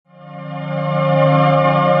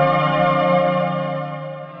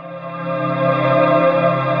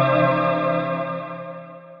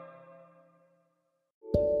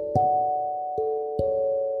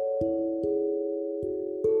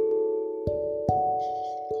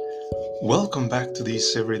Welcome back to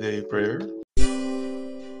this everyday prayer.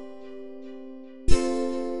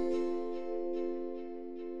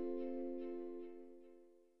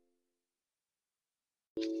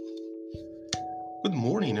 Good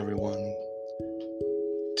morning, everyone.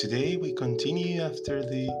 Today we continue after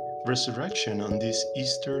the resurrection on this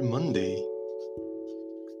Easter Monday.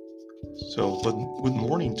 Good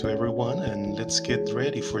morning to everyone, and let's get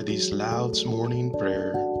ready for this loud morning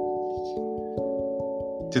prayer.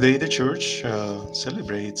 Today the church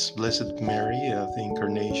celebrates Blessed Mary of the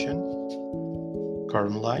Incarnation,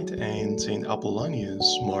 Carmelite, and Saint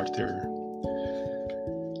Apollonius, Martyr.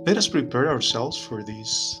 Let us prepare ourselves for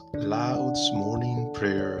this loud morning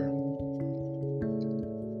prayer.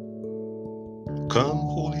 Come,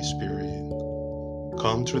 Holy Spirit,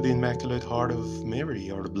 come through the Immaculate Heart of Mary,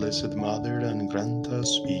 our Blessed Mother, and grant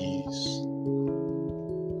us peace.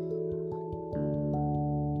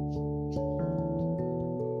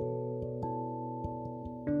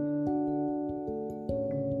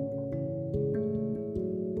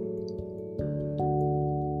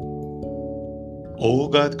 O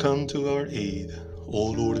God, come to our aid.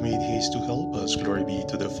 O Lord, make haste to help us. Glory be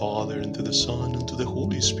to the Father, and to the Son, and to the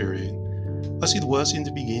Holy Spirit, as it was in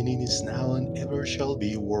the beginning, is now, and ever shall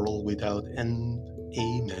be, world without end.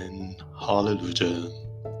 Amen. Hallelujah.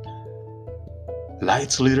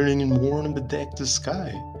 Lights glittering in morn bedeck the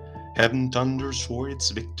sky. Heaven thunders for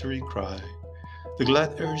its victory cry. The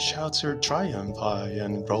glad earth shouts her triumph high,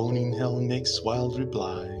 and groaning hell makes wild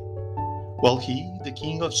reply. While he, the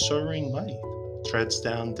King of soaring might, treads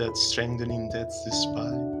down death's strengthening death's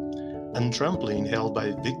despite, and trampling hell by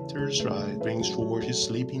victor's right, brings forth his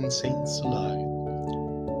sleeping saints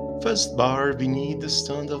alive. First bar beneath the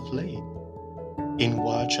stand of late, in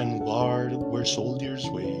watch and ward where soldiers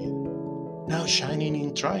wait. Now shining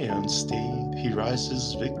in triumph state, he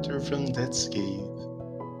rises victor from death's gate.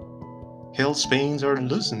 Hell's pains are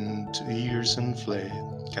loosened to ears and fled,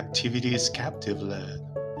 captivity is captive led.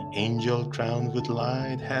 The angel crowned with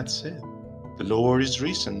light hath said, the Lord is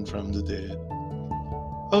risen from the dead.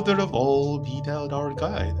 Author of all, be thou our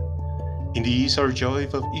guide, in these our joy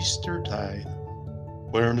of Easter tide.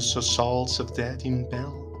 Where assaults of death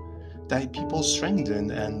impel, thy people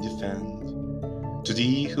strengthen and defend. To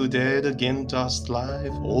thee who dead again dost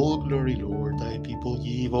live, all glory, Lord, thy people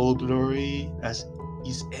give all glory, as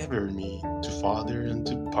is ever meet, to Father and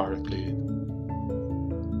to Paraclete.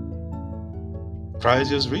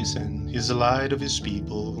 Christ is risen, he is the light of his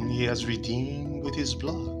people, whom he has redeemed with his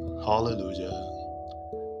blood. Hallelujah.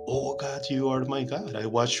 O God, you are my God, I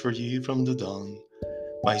watch for you from the dawn.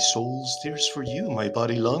 My soul thirsts for you, my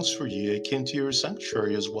body longs for you. I came to your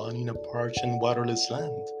sanctuary as one in a parched and waterless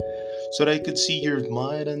land, so that I could see your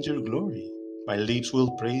might and your glory. My lips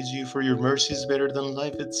will praise you, for your mercy is better than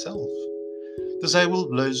life itself. Thus I will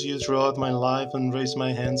bless you throughout my life and raise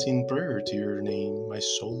my hands in prayer to your name. My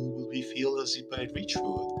soul will be filled as if by rich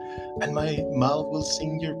food, and my mouth will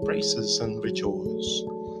sing your praises and rejoice.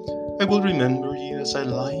 I will remember you as I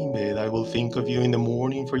lie in bed. I will think of you in the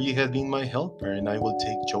morning, for you have been my helper, and I will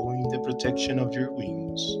take joy in the protection of your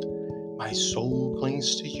wings. My soul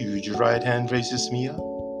clings to you, your right hand raises me up.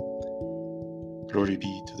 Glory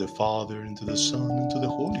be to the Father, and to the Son, and to the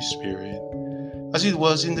Holy Spirit, as it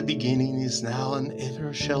was in the beginning, is now, and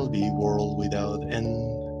ever shall be, world without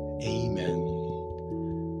end.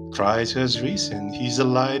 Amen. Christ has risen, he is the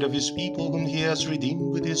light of his people, whom he has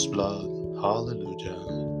redeemed with his blood. Hallelujah.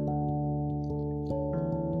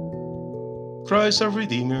 Christ our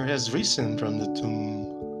Redeemer has risen from the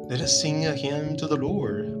tomb. Let us sing a hymn to the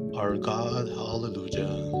Lord, our God.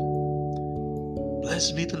 Hallelujah.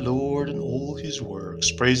 Blessed be the Lord and all his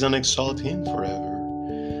works. Praise and exalt him forever.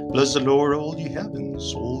 Bless the Lord, all ye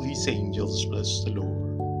heavens, all his angels, bless the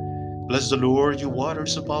Lord. Bless the Lord, you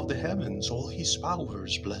waters above the heavens, all his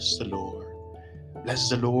powers, bless the Lord. Bless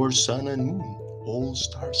the Lord, sun and moon, all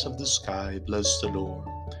stars of the sky, bless the Lord.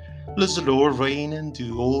 Bless the Lord, rain and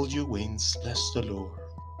dew, all you winds, bless the Lord.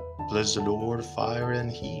 Bless the Lord, fire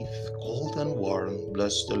and heat, cold and warm,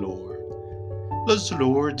 bless the Lord. Bless the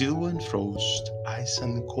Lord, dew and frost, ice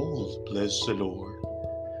and cold, bless the Lord.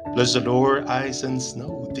 Bless the Lord, ice and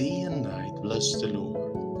snow, day and night, bless the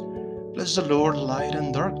Lord. Bless the Lord, light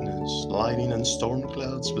and darkness, lightning and storm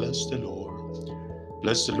clouds, bless the Lord.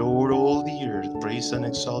 Bless the Lord, all the earth, praise and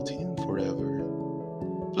exalt him forever.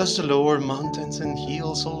 Bless the Lord, mountains and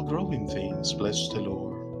hills, all growing things, bless the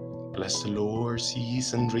Lord. Bless the Lord,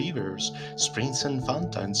 seas and rivers, springs and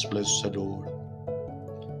fountains, bless the Lord.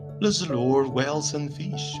 Bless the Lord, whales and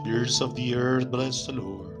fish, birds of the earth, bless the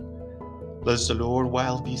Lord. Bless the Lord,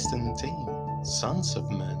 wild beasts and tame, sons of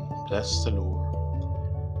men, bless the Lord.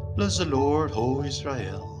 Bless the Lord, O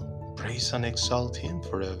Israel. Praise and exalt him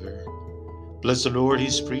forever. Bless the Lord,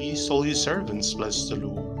 his priests, all his servants, bless the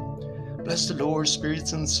Lord. Bless the Lord,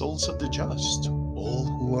 spirits and souls of the just, all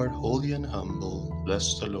who are holy and humble,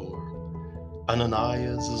 bless the Lord.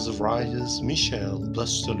 Ananias, Azarias, Mishael,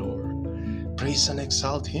 bless the Lord. Praise and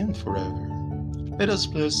exalt him forever. Let us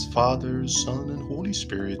bless Father, Son, and Holy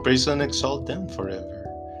Spirit. Praise and exalt them forever.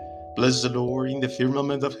 Bless the Lord in the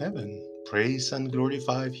firmament of heaven. Praise and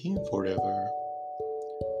glorify him forever.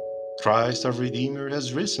 Christ our Redeemer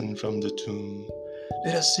has risen from the tomb.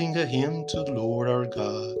 Let us sing a hymn to the Lord our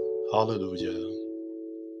God. Hallelujah.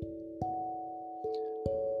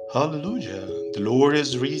 Hallelujah. The Lord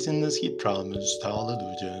has risen as he promised.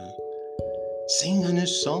 Hallelujah. Sing a new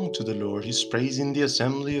song to the Lord, his praise in the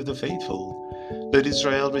assembly of the faithful. Let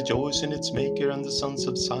Israel rejoice in its Maker, and the sons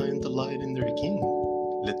of Zion delight in their King.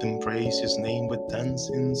 Let them praise his name with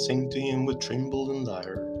dancing, sing to him with timbrel and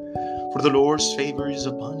lyre. For the Lord's favor is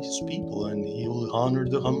upon his people, and he will honor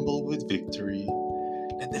the humble with victory.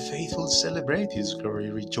 Let the faithful celebrate his glory,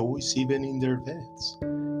 rejoice even in their beds.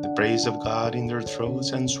 The praise of God in their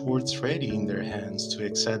throats, and swords ready in their hands, to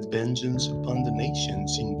exact vengeance upon the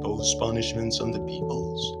nations, impose punishments on the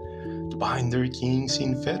peoples, to bind their kings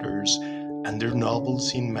in fetters, and their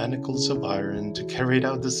nobles in manacles of iron, to carry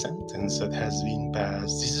out the sentence that has been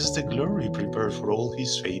passed. This is the glory prepared for all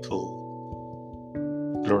his faithful.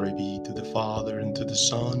 Glory be to the Father, and to the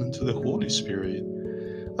Son, and to the Holy Spirit,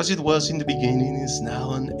 as it was in the beginning, is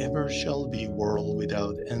now, and ever shall be, world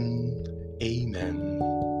without end. Amen.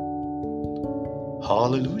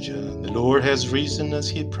 Hallelujah. The Lord has risen as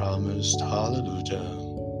he promised. Hallelujah.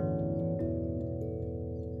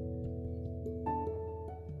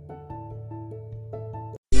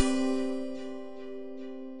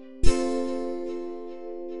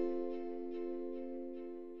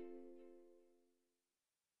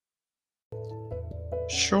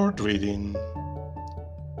 Short reading.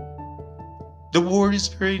 The word is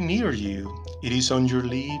very near you. It is on your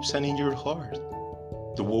lips and in your heart.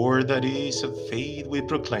 The word that is of faith we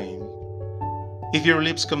proclaim. If your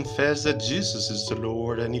lips confess that Jesus is the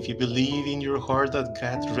Lord, and if you believe in your heart that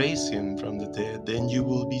God raised him from the dead, then you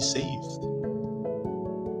will be saved.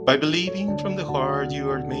 By believing from the heart you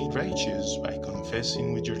are made righteous, by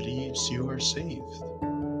confessing with your lips you are saved.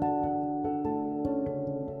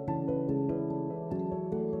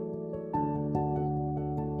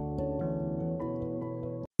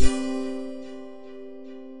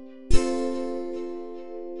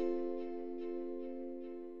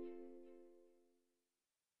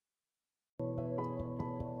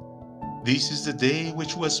 This is the day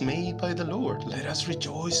which was made by the Lord. Let us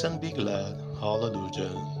rejoice and be glad.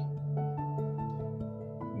 Hallelujah.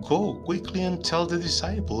 Go quickly and tell the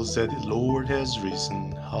disciples that the Lord has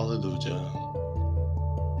risen. Hallelujah.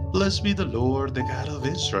 Blessed be the Lord, the God of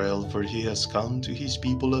Israel, for he has come to his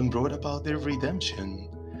people and brought about their redemption.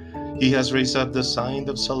 He has raised up the sign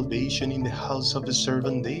of salvation in the house of his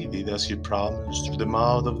servant David, as he promised through the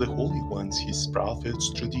mouth of the holy ones, his prophets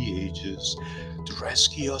through the ages, to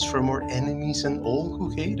rescue us from our enemies and all who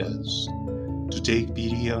hate us, to take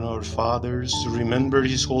pity on our fathers, to remember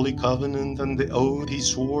his holy covenant and the oath he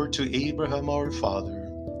swore to Abraham our father,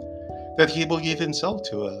 that he will give himself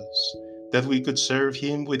to us, that we could serve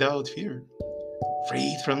him without fear,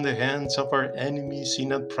 freed from the hands of our enemies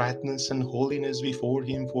in uprightness and holiness before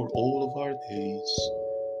him for all of our days.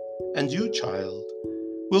 And you, child,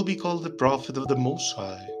 will be called the prophet of the Most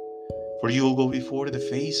High, for you will go before the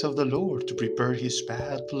face of the Lord to prepare his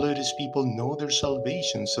path, to let his people know their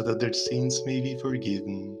salvation, so that their sins may be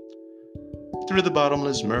forgiven. Through the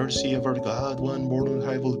bottomless mercy of our God, one mortal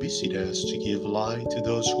high will visit us, to give light to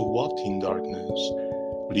those who walk in darkness,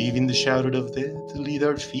 live in the shadow of death, to lead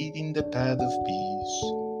our feet in the path of peace.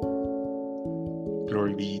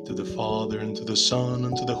 Glory be to the Father, and to the Son,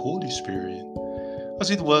 and to the Holy Spirit,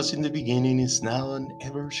 as it was in the beginning, is now, and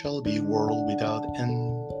ever shall be, world without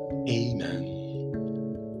end.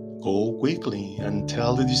 Amen. Go quickly and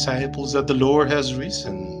tell the disciples that the Lord has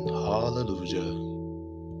risen. Hallelujah.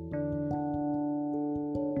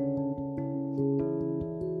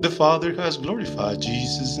 The Father has glorified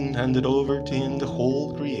Jesus and handed over to him the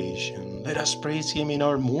whole creation. Let us praise him in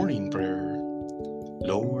our morning prayer.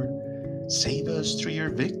 Lord, save us through your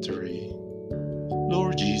victory.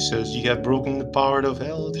 Lord Jesus, you have broken the power of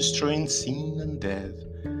hell, destroying sin and death.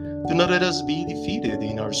 Do not let us be defeated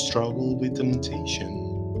in our struggle with temptation.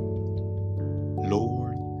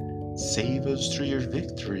 Lord, save us through your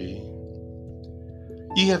victory.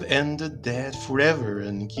 You have ended death forever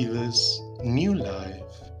and give us new life.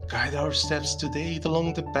 Guide our steps today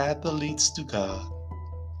along the path that leads to God.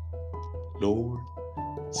 Lord,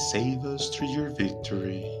 save us through your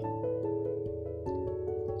victory.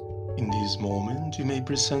 In this moment, you may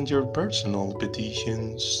present your personal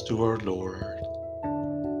petitions to our Lord.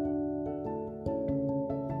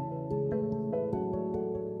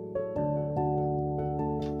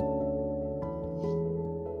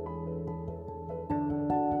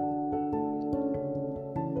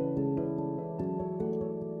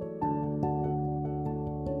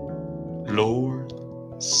 Lord,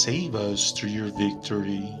 save us through your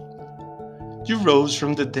victory. You rose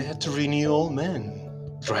from the dead to renew all men.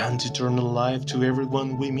 Grant eternal life to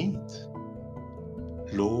everyone we meet.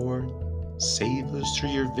 Lord, save us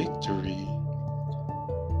through your victory.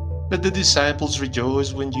 Let the disciples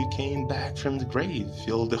rejoice when you came back from the grave.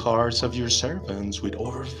 Fill the hearts of your servants with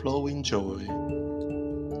overflowing joy.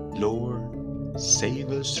 Lord,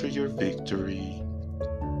 save us through your victory.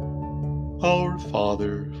 Our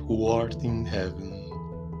Father, who art in heaven,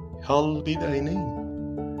 hallowed be thy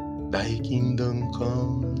name. Thy kingdom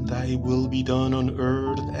come, thy will be done on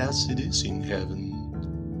earth as it is in heaven.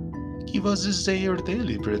 Give us this day our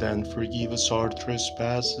daily bread, and forgive us our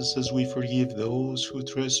trespasses as we forgive those who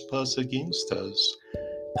trespass against us.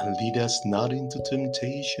 And lead us not into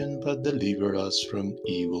temptation, but deliver us from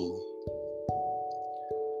evil.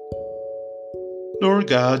 Lord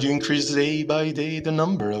God, you increase day by day the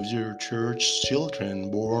number of your church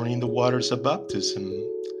children born in the waters of baptism.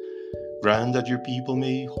 Grant that your people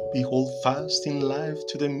may hold fast in life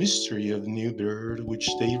to the mystery of new birth which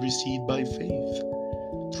they receive by faith.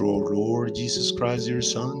 Through our Lord Jesus Christ, your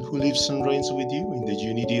Son, who lives and reigns with you in the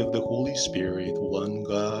unity of the Holy Spirit, one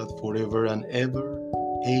God, forever and ever.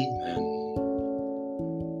 Amen.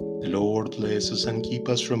 The Lord bless us and keep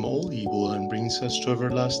us from all evil and brings us to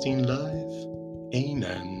everlasting life.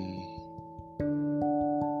 Amen.